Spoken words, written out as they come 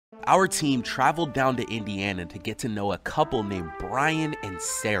Our team traveled down to Indiana to get to know a couple named Brian and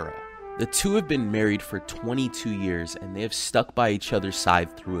Sarah. The two have been married for 22 years and they have stuck by each other's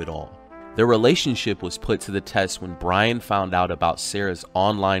side through it all. Their relationship was put to the test when Brian found out about Sarah's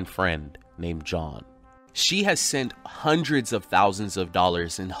online friend named John. She has sent hundreds of thousands of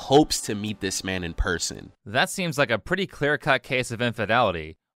dollars in hopes to meet this man in person. That seems like a pretty clear-cut case of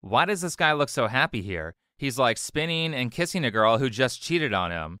infidelity. Why does this guy look so happy here? He's like spinning and kissing a girl who just cheated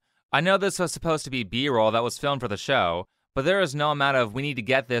on him. I know this was supposed to be B-roll that was filmed for the show, but there is no amount of we need to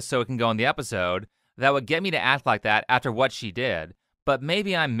get this so it can go in the episode that would get me to act like that after what she did. But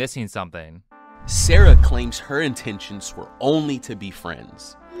maybe I'm missing something. Sarah claims her intentions were only to be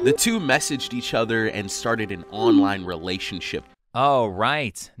friends. The two messaged each other and started an online relationship. Oh,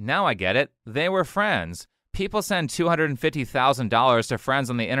 right. Now I get it. They were friends. People send $250,000 to friends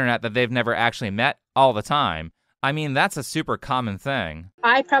on the internet that they've never actually met all the time. I mean, that's a super common thing.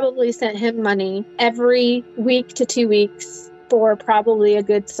 I probably sent him money every week to 2 weeks for probably a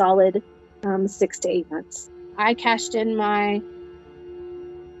good solid 6 to 8 months. I cashed in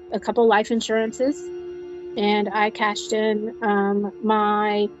a couple life insurances, and I cashed in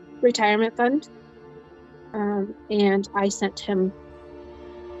my retirement fund, and I sent him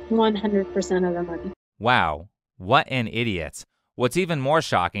 100% of the money. Wow, what an idiot. What's even more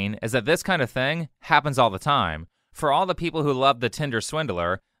shocking is that this kind of thing happens all the time. For all the people who love the Tinder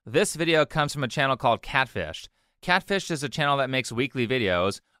swindler, this video comes from a channel called Catfished. Catfished is a channel that makes weekly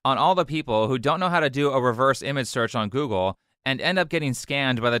videos on all the people who don't know how to do a reverse image search on Google and end up getting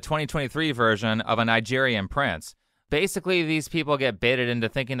scammed by the 2023 version of a Nigerian prince. Basically, these people get baited into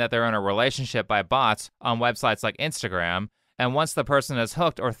thinking that they're in a relationship by bots on websites like Instagram, and once the person is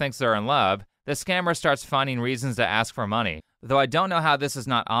hooked or thinks they're in love, the scammer starts finding reasons to ask for money. Though I don't know how this is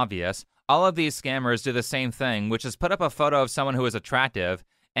not obvious, all of these scammers do the same thing, which is put up a photo of someone who is attractive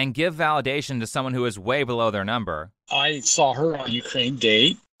and give validation to someone who is way below their number. I saw her on a Ukraine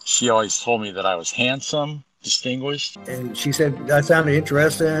date. She always told me that I was handsome, distinguished. And she said I sounded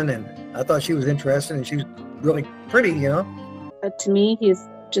interesting, and I thought she was interesting, and she was really pretty, you know. But to me, he's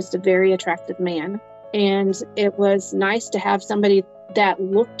just a very attractive man. And it was nice to have somebody that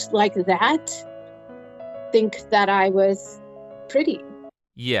looked like that think that I was pretty.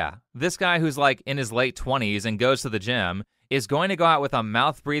 Yeah, this guy who's like in his late 20s and goes to the gym is going to go out with a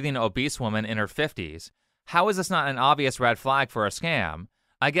mouth-breathing obese woman in her 50s. How is this not an obvious red flag for a scam?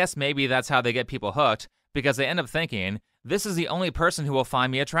 I guess maybe that's how they get people hooked, because they end up thinking, this is the only person who will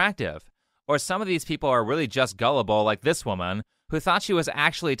find me attractive. Or some of these people are really just gullible, like this woman, who thought she was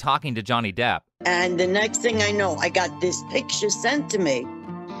actually talking to Johnny Depp. And the next thing I know, I got this picture sent to me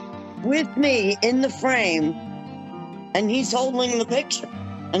with me in the frame, and he's holding the picture.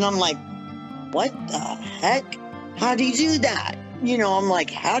 And I'm like, what the heck? How do you do that? You know, I'm like,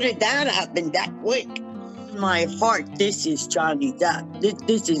 how did that happen that quick? In my heart, this is Johnny Depp.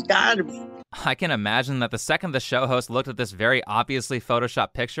 This has got to be. I can imagine that the second the show host looked at this very obviously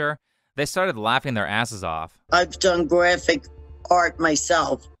photoshopped picture, they started laughing their asses off. I've done graphic art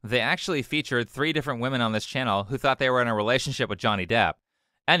myself. They actually featured 3 different women on this channel who thought they were in a relationship with Johnny Depp.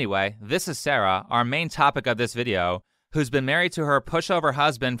 Anyway, this is Sarah, our main topic of this video, who's been married to her pushover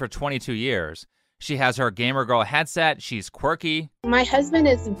husband for 22 years. She has her gamer girl headset, she's quirky. My husband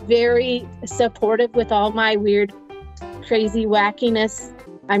is very supportive with all my weird, crazy wackiness.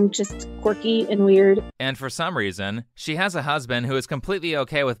 I'm just quirky and weird. And for some reason, she has a husband who is completely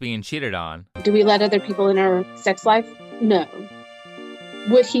okay with being cheated on. Do we let other people in our sex life? No.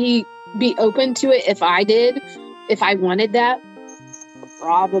 Would he be open to it if I did? If I wanted that?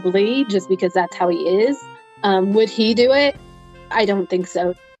 Probably, just because that's how he is. Would he do it? I don't think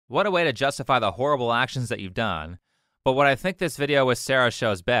so. What a way to justify the horrible actions that you've done. But what I think this video with Sarah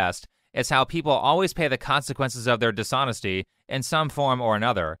shows best is how people always pay the consequences of their dishonesty in some form or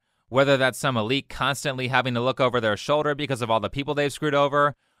another, whether that's some elite constantly having to look over their shoulder because of all the people they've screwed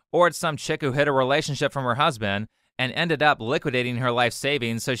over, or it's some chick who hid a relationship from her husband and ended up liquidating her life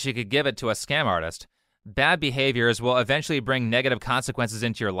savings so she could give it to a scam artist. Bad behaviors will eventually bring negative consequences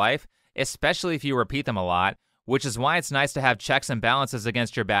into your life, especially if you repeat them a lot, which is why it's nice to have checks and balances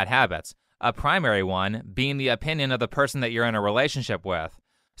against your bad habits, a primary one being the opinion of the person that you're in a relationship with.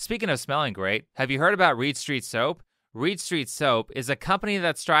 Speaking of smelling great, have you heard about Reed Street Soap? Reed Street Soap is a company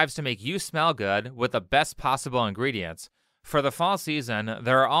that strives to make you smell good with the best possible ingredients. For the fall season,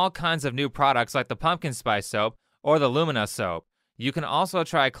 there are all kinds of new products like the Pumpkin Spice Soap or the Lumina Soap. You can also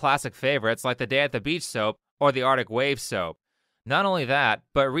try classic favorites like the Day at the Beach Soap or the Arctic Wave Soap. Not only that,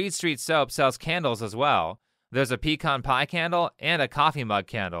 but Reed Street Soap sells candles as well. There's a pecan pie candle and a coffee mug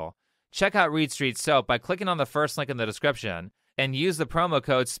candle. Check out Reed Street Soap by clicking on the first link in the description. and use the promo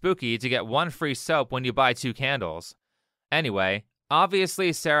code SPOOKY to get 1 free soap when you buy 2 candles. Anyway,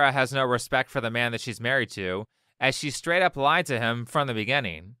 obviously Sarah has no respect for the man that she's married to, as she straight up lied to him from the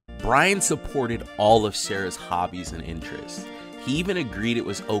beginning. Brian supported all of Sarah's hobbies and interests. He even agreed it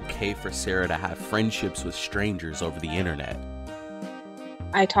was okay for Sarah to have friendships with strangers over the internet.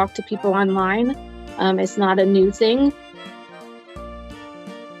 I talk to people online. It's not a new thing.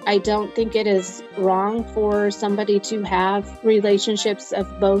 I don't think it is wrong for somebody to have relationships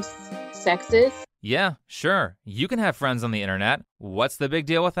of both sexes. Yeah, sure, you can have friends on the internet. What's the big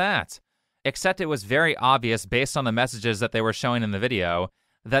deal with that? Except it was very obvious based on the messages that they were showing in the video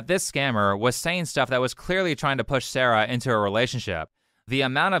that this scammer was saying stuff that was clearly trying to push Sarah into a relationship. The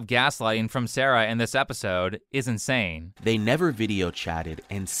amount of gaslighting from Sarah in this episode is insane. They never video chatted,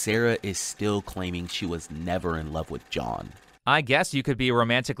 and Sarah is still claiming she was never in love with John. I guess you could be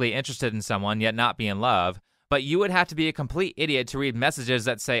romantically interested in someone yet not be in love, but you would have to be a complete idiot to read messages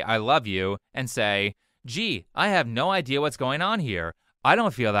that say I love you and say, gee, I have no idea what's going on here. I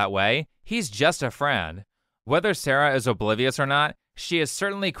don't feel that way. He's just a friend. Whether Sarah is oblivious or not, she is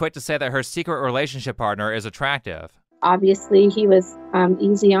certainly quick to say that her secret relationship partner is attractive. Obviously, he was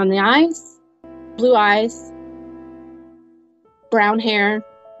easy on the eyes, blue eyes, brown hair.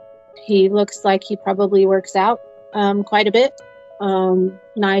 He looks like he probably works out quite a bit.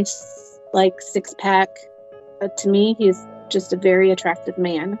 Nice, like 6-pack. But to me, he's just a very attractive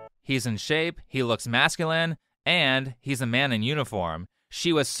man. He's in shape, he looks masculine, and he's a man in uniform.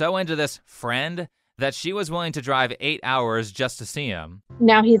 She was so into this friend that she was willing to drive 8 hours just to see him.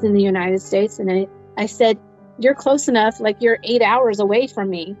 Now he's in the United States, and I said, you're close enough, like you're 8 hours away from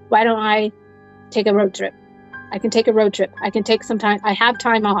me. Why don't I take a road trip? I can take a road trip. I can take some time. I have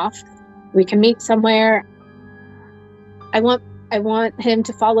time off. We can meet somewhere. I want him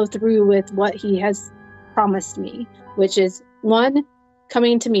to follow through with what he has promised me, which is 1,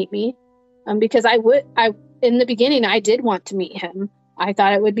 coming to meet me. Because in the beginning, I did want to meet him. I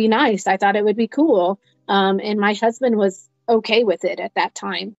thought it would be nice. I thought it would be cool. And my husband was okay with it at that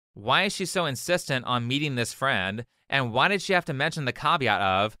time. Why is she so insistent on meeting this friend? And why did she have to mention the caveat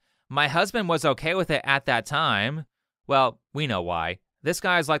of, my husband was okay with it at that time? Well, we know why. This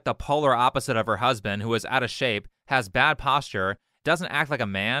guy is like the polar opposite of her husband, who is out of shape, has bad posture, doesn't act like a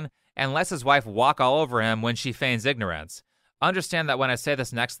man, and lets his wife walk all over him when she feigns ignorance. Understand that when I say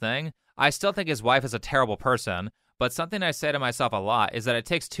this next thing, I still think his wife is a terrible person, but something I say to myself a lot is that it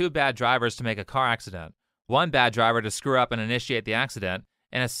takes 2 bad drivers to make a car accident. 1 bad driver to screw up and initiate the accident,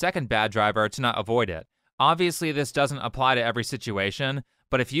 and a 2nd bad driver to not avoid it. Obviously, this doesn't apply to every situation,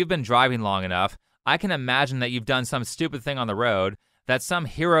 but if you've been driving long enough, I can imagine that you've done some stupid thing on the road that some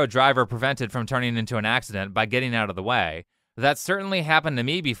hero driver prevented from turning into an accident by getting out of the way. That certainly happened to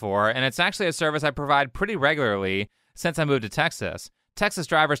me before, and it's actually a service I provide pretty regularly since I moved to Texas. Texas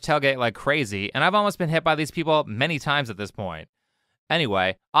drivers tailgate like crazy, and I've almost been hit by these people many times at this point.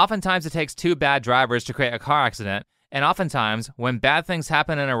 Anyway, oftentimes it takes 2 bad drivers to create a car accident, and oftentimes, when bad things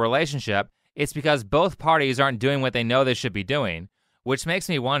happen in a relationship, it's because both parties aren't doing what they know they should be doing. Which makes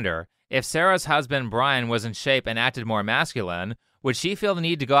me wonder, if Sarah's husband Brian was in shape and acted more masculine, would she feel the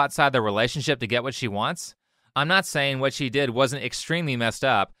need to go outside the relationship to get what she wants? I'm not saying what she did wasn't extremely messed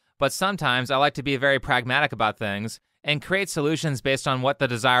up, but sometimes I like to be very pragmatic about things and create solutions based on what the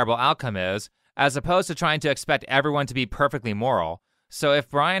desirable outcome is, as opposed to trying to expect everyone to be perfectly moral. So if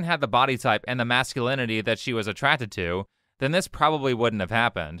Brian had the body type and the masculinity that she was attracted to, then this probably wouldn't have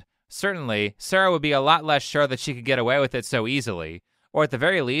happened. Certainly, Sarah would be a lot less sure that she could get away with it so easily. Or at the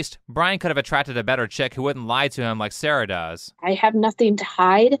very least, Brian could have attracted a better chick who wouldn't lie to him like Sarah does. I have nothing to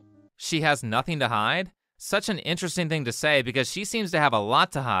hide. She has nothing to hide? Such an interesting thing to say because she seems to have a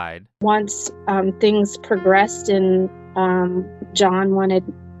lot to hide. Once things progressed and John wanted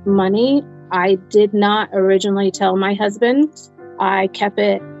money, I did not originally tell my husband. I kept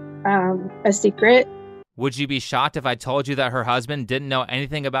it a secret. Would you be shocked if I told you that her husband didn't know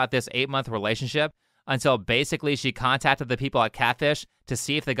anything about this 8-month relationship until basically she contacted the people at Catfish to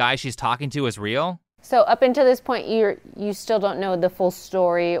see if the guy she's talking to is real? So up until this point, you still don't know the full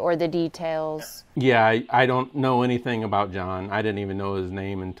story or the details? Yeah, I don't know anything about John. I didn't even know his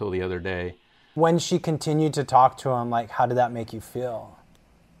name until the other day. When she continued to talk to him, like, how did that make you feel?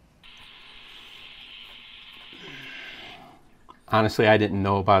 Honestly, I didn't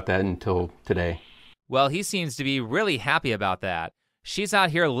know about that until today. Well, he seems to be really happy about that. She's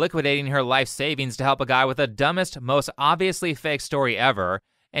out here liquidating her life savings to help a guy with the dumbest, most obviously fake story ever,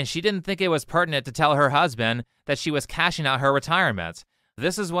 and she didn't think it was pertinent to tell her husband that she was cashing out her retirement.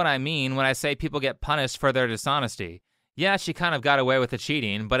 This is what I mean when I say people get punished for their dishonesty. Yeah, she kind of got away with the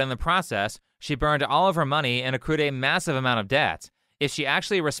cheating, but in the process, She burned all of her money and accrued a massive amount of debt. If she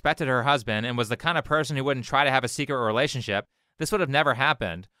actually respected her husband and was the kind of person who wouldn't try to have a secret relationship, this would have never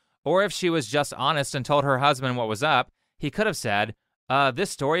happened. Or if she was just honest and told her husband what was up, he could have said, this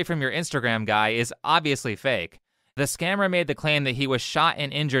story from your Instagram guy is obviously fake. The scammer made the claim that he was shot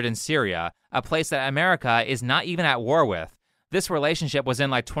and injured in Syria, a place that America is not even at war with. This relationship was in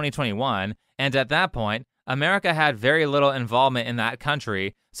like 2021, and at that point, America had very little involvement in that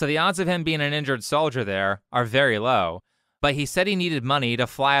country, so the odds of him being an injured soldier there are very low. But he said he needed money to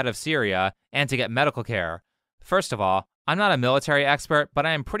fly out of Syria and to get medical care. First of all, I'm not a military expert, but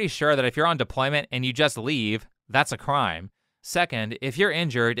I am pretty sure that if you're on deployment and you just leave, that's a crime. Second, if you're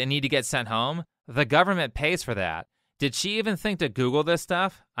injured and need to get sent home, the government pays for that. Did she even think to Google this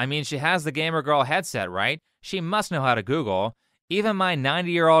stuff? I mean, she has the Gamer Girl headset, right? She must know how to Google. Even my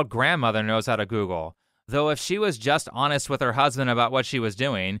 90-year-old grandmother knows how to Google. Though if she was just honest with her husband about what she was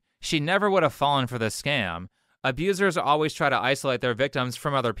doing, she never would have fallen for this scam. Abusers always try to isolate their victims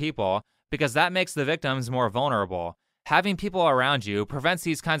from other people because that makes the victims more vulnerable. Having people around you prevents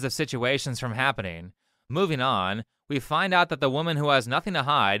these kinds of situations from happening. Moving on, we find out that the woman who has nothing to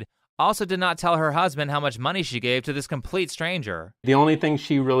hide also did not tell her husband how much money she gave to this complete stranger. The only thing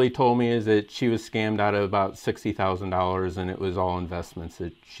she really told me is that she was scammed out of about $60,000 and it was all investments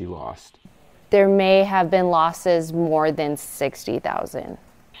that she lost. There may have been losses more than $60,000.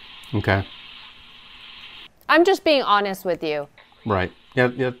 Okay. I'm just being honest with you. Right.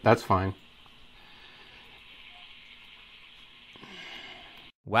 Yeah, that's fine.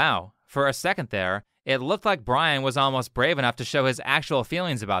 Wow, for a second there, it looked like Brian was almost brave enough to show his actual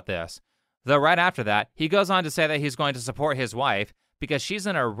feelings about this. Though right after that, he goes on to say that he's going to support his wife because she's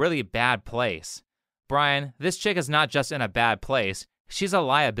in a really bad place. Brian, this chick is not just in a bad place, she's a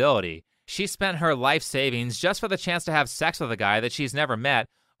liability. She spent her life savings just for the chance to have sex with a guy that she's never met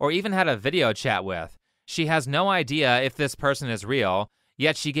or even had a video chat with. She has no idea if this person is real,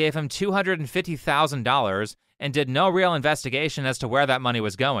 yet she gave him $250,000 and did no real investigation as to where that money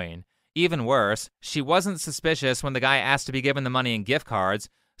was going. Even worse, she wasn't suspicious when the guy asked to be given the money in gift cards,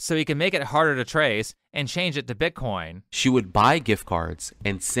 so he could make it harder to trace and change it to Bitcoin. She would buy gift cards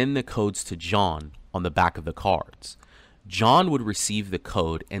and send the codes to John on the back of the cards. John would receive the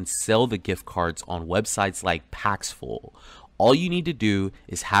code and sell the gift cards on websites like Paxful. All you need to do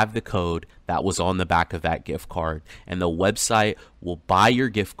is have the code that was on the back of that gift card, and the website will buy your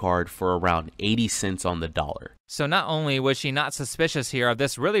gift card for around 80 cents on the dollar. So not only was she not suspicious here of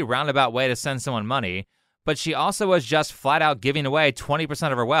this really roundabout way to send someone money, but she also was just flat out giving away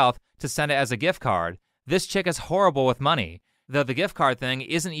 20% of her wealth to send it as a gift card. This chick is horrible with money, though the gift card thing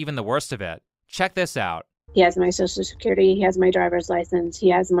isn't even the worst of it. Check this out. He has my social security. He has my driver's license. He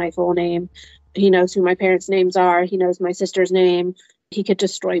has my full name. He knows who my parents' names are. He knows my sister's name. He could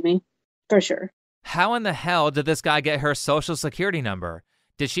destroy me, for sure. How in the hell did this guy get her social security number?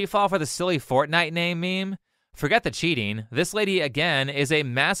 Did she fall for the silly Fortnite name meme? Forget the cheating. This lady, again, is a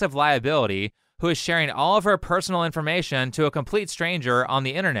massive liability who is sharing all of her personal information to a complete stranger on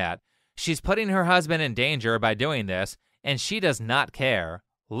the internet. She's putting her husband in danger by doing this, and she does not care.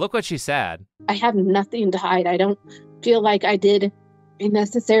 Look what she said. I have nothing to hide. I don't feel like I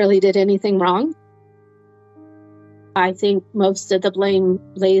necessarily did anything wrong. I think most of the blame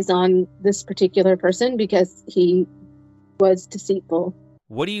lays on this particular person because he was deceitful.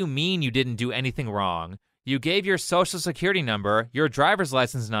 What do you mean you didn't do anything wrong? You gave your social security number, your driver's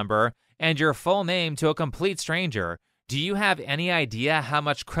license number, and your full name to a complete stranger. Do you have any idea how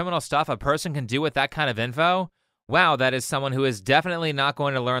much criminal stuff a person can do with that kind of info? Wow, that is someone who is definitely not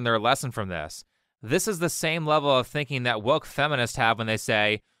going to learn their lesson from this. This is the same level of thinking that woke feminists have when they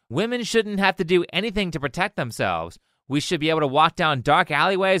say, women shouldn't have to do anything to protect themselves. We should be able to walk down dark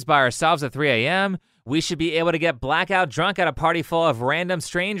alleyways by ourselves at 3 a.m. We should be able to get blackout drunk at a party full of random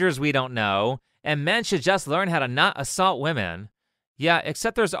strangers we don't know. And men should just learn how to not assault women. Yeah,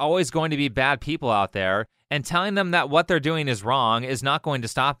 except there's always going to be bad people out there, and telling them that what they're doing is wrong is not going to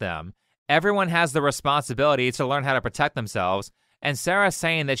stop them. Everyone has the responsibility to learn how to protect themselves, and Sarah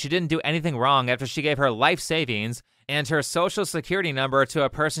saying that she didn't do anything wrong after she gave her life savings and her social security number to a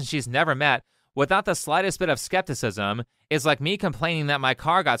person she's never met without the slightest bit of skepticism is like me complaining that my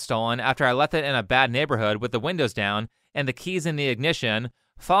car got stolen after I left it in a bad neighborhood with the windows down and the keys in the ignition,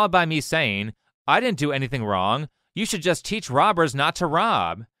 followed by me saying, I didn't do anything wrong. You should just teach robbers not to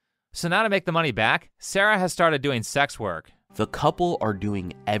rob. So now to make the money back, Sarah has started doing sex work. The couple are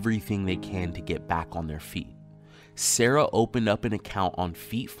doing everything they can to get back on their feet. Sarah opened up an account on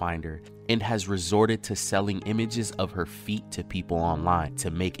Feet Finder and has resorted to selling images of her feet to people online to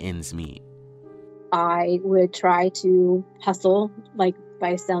make ends meet. I would try to hustle like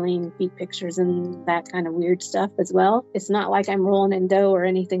by selling feet pictures and that kind of weird stuff as well. It's not like I'm rolling in dough or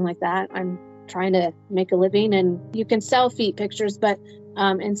anything like that. I'm trying to make a living, and you can sell feet pictures, but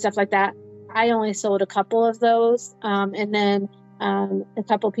and stuff like that. I only sold a couple of those, and then a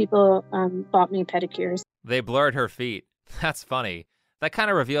couple people bought me pedicures. They blurred her feet. That's funny. That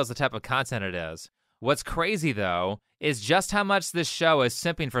kind of reveals the type of content it is. What's crazy, though, is just how much this show is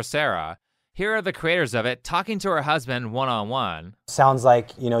simping for Sarah. Here are the creators of it talking to her husband one-on-one. Sounds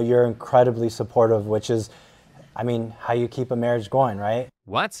like, you're incredibly supportive, which is, how you keep a marriage going, right?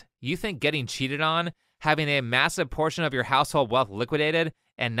 What? You think getting cheated on, having a massive portion of your household wealth liquidated,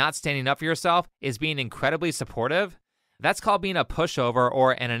 and not standing up for yourself is being incredibly supportive? That's called being a pushover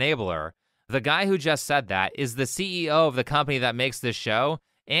or an enabler. The guy who just said that is the CEO of the company that makes this show,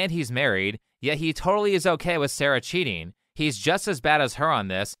 and he's married, yet he totally is okay with Sarah cheating. He's just as bad as her on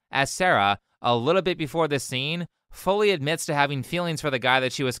this, as Sarah, a little bit before this scene, fully admits to having feelings for the guy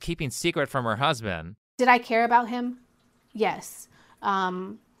that she was keeping secret from her husband. Did I care about him? Yes.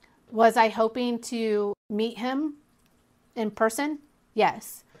 Was I hoping to meet him in person?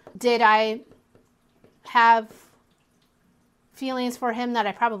 Yes. Did I have feelings for him that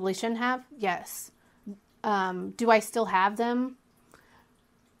I probably shouldn't have? Yes. Do I still have them?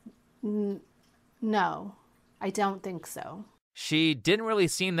 No, I don't think so. She didn't really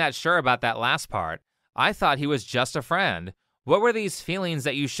seem that sure about that last part. I thought he was just a friend. What were these feelings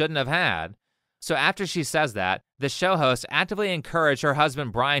that you shouldn't have had? So after she says that, the show host actively encouraged her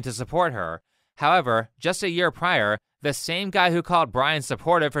husband Brian to support her. However, just a year prior, the same guy who called Brian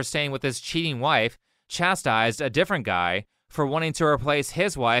supportive for staying with his cheating wife chastised a different guy for wanting to replace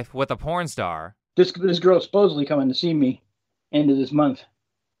his wife with a porn star. This girl is supposedly coming to see me end of this month.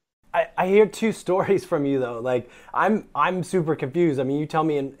 I hear two stories from you though. Like I'm super confused. You tell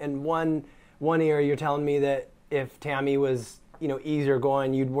me in one ear you're telling me that if Tammy was easier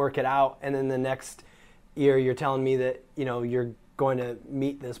going, you'd work it out, and then the next ear you're telling me that you're going to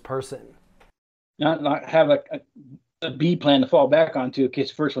meet this person. Not have a B plan to fall back onto in case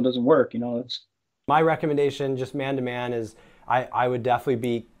the first one doesn't work. It's my recommendation, just man to man, is I would definitely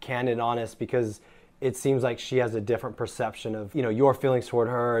be candid and honest, because it seems like she has a different perception of your feelings toward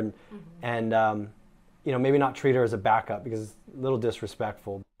her, and maybe not treat her as a backup, because it's a little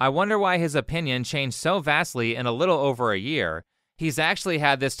disrespectful. I wonder why his opinion changed so vastly in a little over a year. He's actually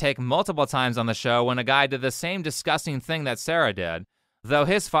had this take multiple times on the show when a guy did the same disgusting thing that Sarah did, though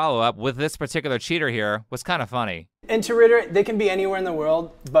his follow-up with this particular cheater here was kind of funny. And to reiterate, they can be anywhere in the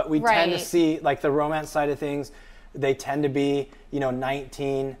world, but we tend to see, like, the romance side of things, they tend to be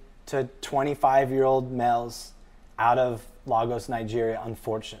 19 to 25-year-old males out of Lagos, Nigeria,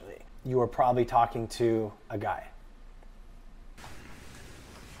 unfortunately. You are probably talking to a guy.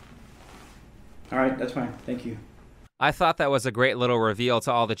 all right, that's fine. Thank you. I thought that was a great little reveal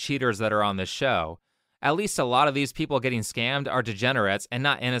to all the cheaters that are on this show. At least a lot of these people getting scammed are degenerates and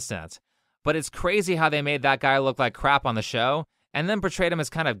not innocent. But it's crazy how they made that guy look like crap on the show and then portrayed him as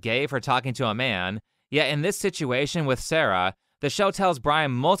kind of gay for talking to a man. Yet in this situation with Sarah, the show tells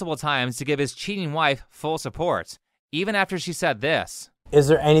Brian multiple times to give his cheating wife full support, even after she said this. Is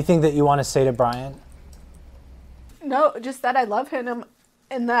there anything that you want to say to Brian? No, just that I love him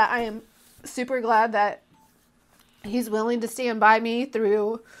and that I am super glad that he's willing to stand by me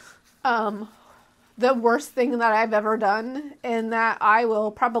through the worst thing that I've ever done, and that I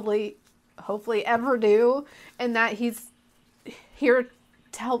will probably, hopefully, ever do, and that he's here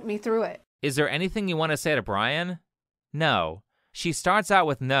to help me through it. Is there anything you want to say to Brian? No. She starts out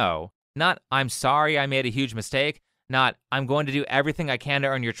with no. Not, I'm sorry I made a huge mistake. Not, I'm going to do everything I can to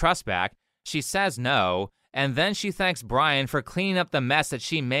earn your trust back. She says no, and then she thanks Brian for cleaning up the mess that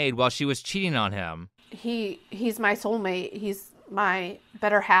she made while she was cheating on him. He's my soulmate. He's my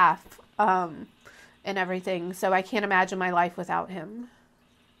better half, and everything. So I can't imagine my life without him.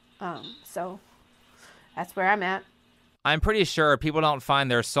 So that's where I'm at. I'm pretty sure people don't find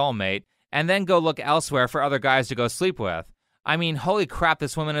their soulmate and then go look elsewhere for other guys to go sleep with. I mean, holy crap,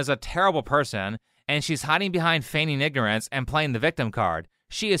 this woman is a terrible person, and she's hiding behind feigning ignorance and playing the victim card.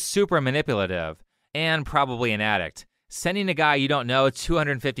 She is super manipulative and probably an addict. Sending a guy you don't know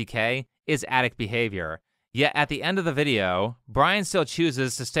 $250K is addict behavior. Yet at the end of the video, Brian still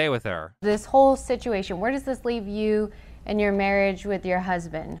chooses to stay with her. This whole situation, where does this leave you and your marriage with your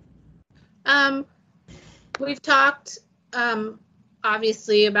husband? We've talked,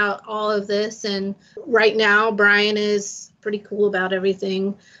 obviously, about all of this, and right now Brian is pretty cool about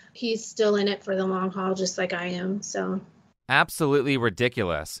everything. He's still in it for the long haul, just like I am, so. Absolutely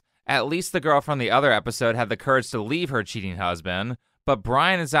ridiculous. At least the girl from the other episode had the courage to leave her cheating husband, but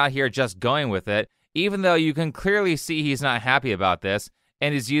Brian is out here just going with it, even though you can clearly see he's not happy about this,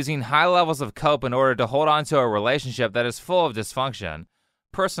 and is using high levels of cope in order to hold on to a relationship that is full of dysfunction.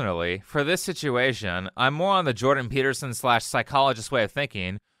 Personally, for this situation, I'm more on the Jordan Peterson / psychologist way of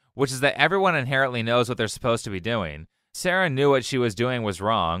thinking, which is that everyone inherently knows what they're supposed to be doing. Sarah knew what she was doing was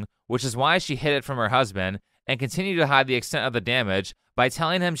wrong, which is why she hid it from her husband and continued to hide the extent of the damage by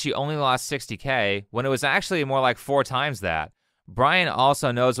telling him she only lost $60K when it was actually more like 4 times that. Brian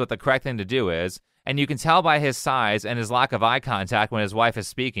also knows what the correct thing to do is, and you can tell by his size and his lack of eye contact when his wife is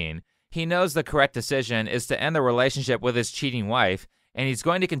speaking. He knows the correct decision is to end the relationship with his cheating wife, and he's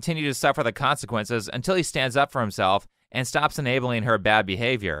going to continue to suffer the consequences until he stands up for himself and stops enabling her bad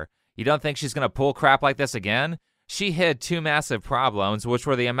behavior. You don't think she's going to pull crap like this again? She hid 2 massive problems, which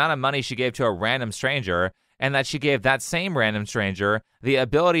were the amount of money she gave to a random stranger, and that she gave that same random stranger the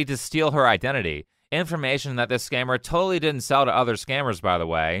ability to steal her identity. Information that this scammer totally didn't sell to other scammers, by the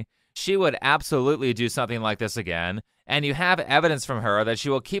way. She would absolutely do something like this again, and you have evidence from her that she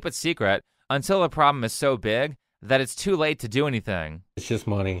will keep it secret until the problem is so big that it's too late to do anything. It's just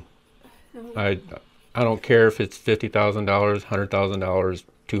money. I don't care if it's $50,000, $100,000,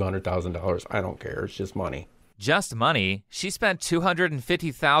 $200,000. I don't care. It's just money. Just money? She spent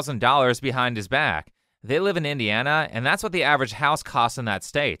 $250,000 behind his back. They live in Indiana, and that's what the average house costs in that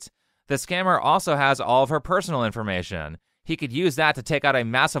state. The scammer also has all of her personal information. He could use that to take out a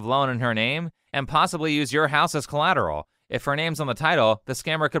massive loan in her name and possibly use your house as collateral. If her name's on the title, the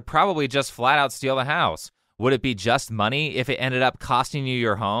scammer could probably just flat out steal the house. Would it be just money if it ended up costing you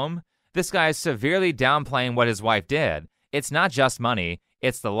your home? This guy is severely downplaying what his wife did. It's not just money.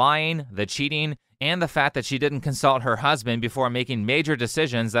 It's the lying, the cheating, and the fact that she didn't consult her husband before making major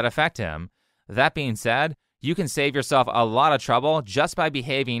decisions that affect him. That being said, you can save yourself a lot of trouble just by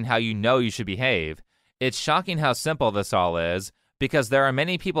behaving how you know you should behave. It's shocking how simple this all is, because there are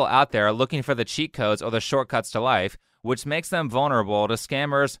many people out there looking for the cheat codes or the shortcuts to life, which makes them vulnerable to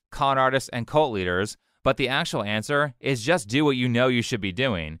scammers, con artists, and cult leaders, but the actual answer is just do what you know you should be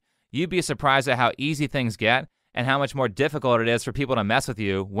doing. You'd be surprised at how easy things get and how much more difficult it is for people to mess with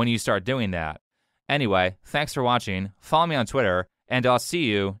you when you start doing that. Anyway, thanks for watching, follow me on Twitter, and I'll see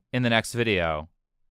you in the next video.